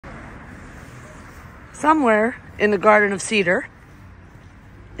somewhere in the Garden of Cedar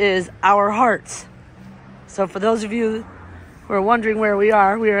is our hearts. So for those of you who are wondering where we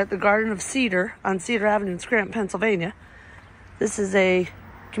are at the Garden of Cedar on Cedar Avenue in Scranton, Pennsylvania. This is a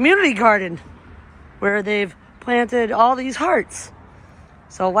community garden where they've planted all these hearts.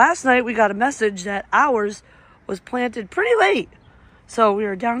 So last night we got a message that ours was planted pretty late. So we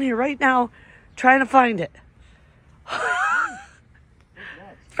are down here right now trying to find it.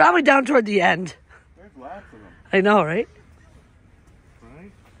 It's probably down toward the end. There's lots of them. I know, right?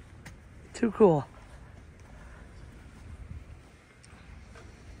 Right? Too cool.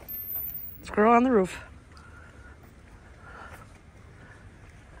 Let's grow on the roof.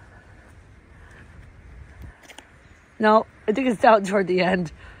 No, I think it's down toward the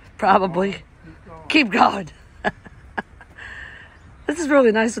end. Probably. Keep going. This is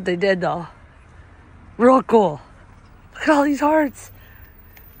really nice what they did, though. Real cool. Look at all these hearts.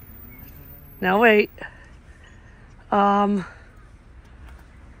 Now, wait. Did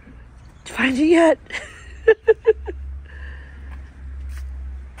you find it yet?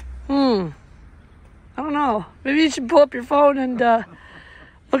 I don't know. Maybe you should pull up your phone and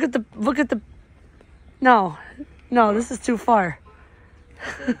look at the. No, this is too far.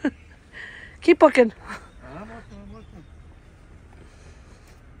 Keep looking. I'm looking.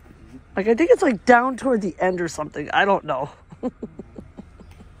 Like, I think it's like down toward the end or something. I don't know.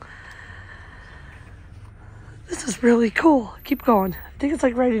 This is really cool. Keep going. I think it's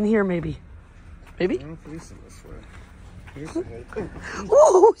like right in here, maybe. Maybe? I don't think so this way. Here's the way.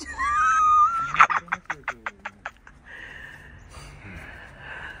 Whoa!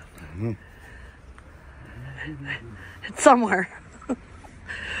 It's somewhere.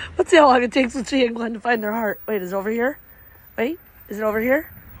 Let's see how long it takes Lucia and Glynn to find their heart. Wait, is it over here? Wait, is it over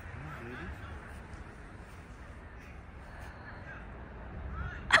here?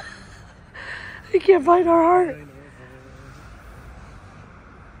 We can't find our heart.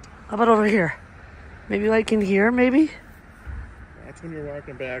 How about over here? Maybe like in here, maybe? That's when you're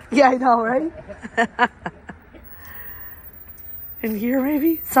walking back. Yeah, I know, right? In here,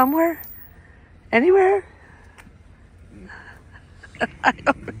 maybe? Somewhere? Anywhere? I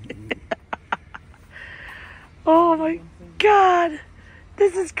don't know. Oh my God.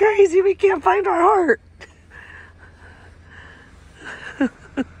 This is crazy. We can't find our heart.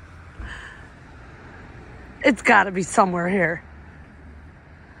 It's got to be somewhere here.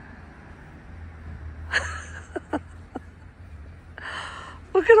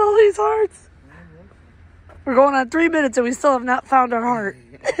 Look at all these hearts. We're going on 3 minutes and we still have not found our heart.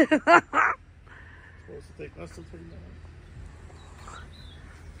 It's supposed to take less than 3 minutes.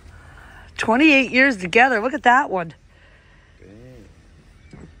 28 years together. Look at that one. Dang.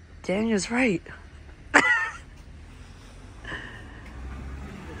 Daniel's right.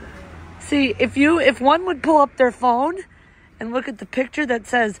 See, if one would pull up their phone and look at the picture that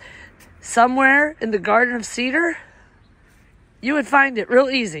says somewhere in the Garden of Cedar, you would find it real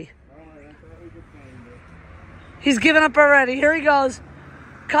easy. Alright, I thought we could find it. He's given up already. Here he goes.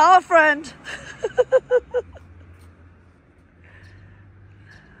 Call a friend.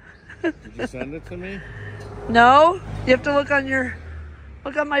 Did you send it to me? No, you have to look on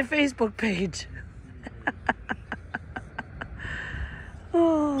my Facebook page.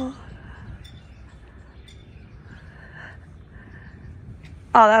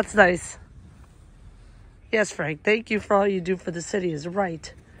 Oh, that's nice. Yes, Frank, thank you for all you do for the city is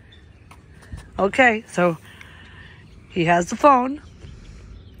right. Okay, so he has the phone.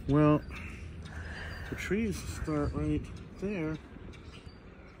 Well, the trees start right there.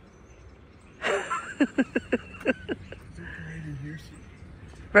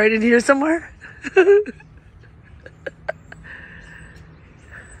 Right in here somewhere?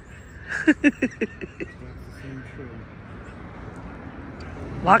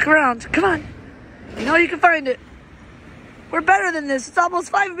 Walk around. Come on. You know you can find it. We're better than this. It's almost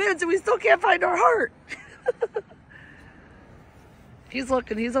 5 minutes and we still can't find our heart. He's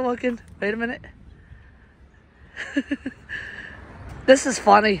looking. He's looking. Wait a minute. This is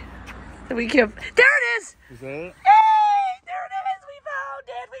funny. We can't. There it is. Is that it? Hey, there it is.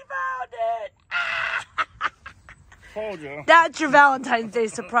 We found it. Told you. That's your Valentine's Day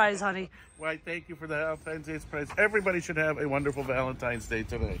surprise, honey. Why, thank you for the Valentine's Day surprise. Everybody should have a wonderful Valentine's Day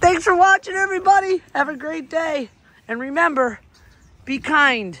today. Thanks for watching, everybody. Have a great day. And remember, be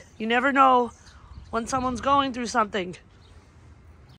kind. You never know when someone's going through something.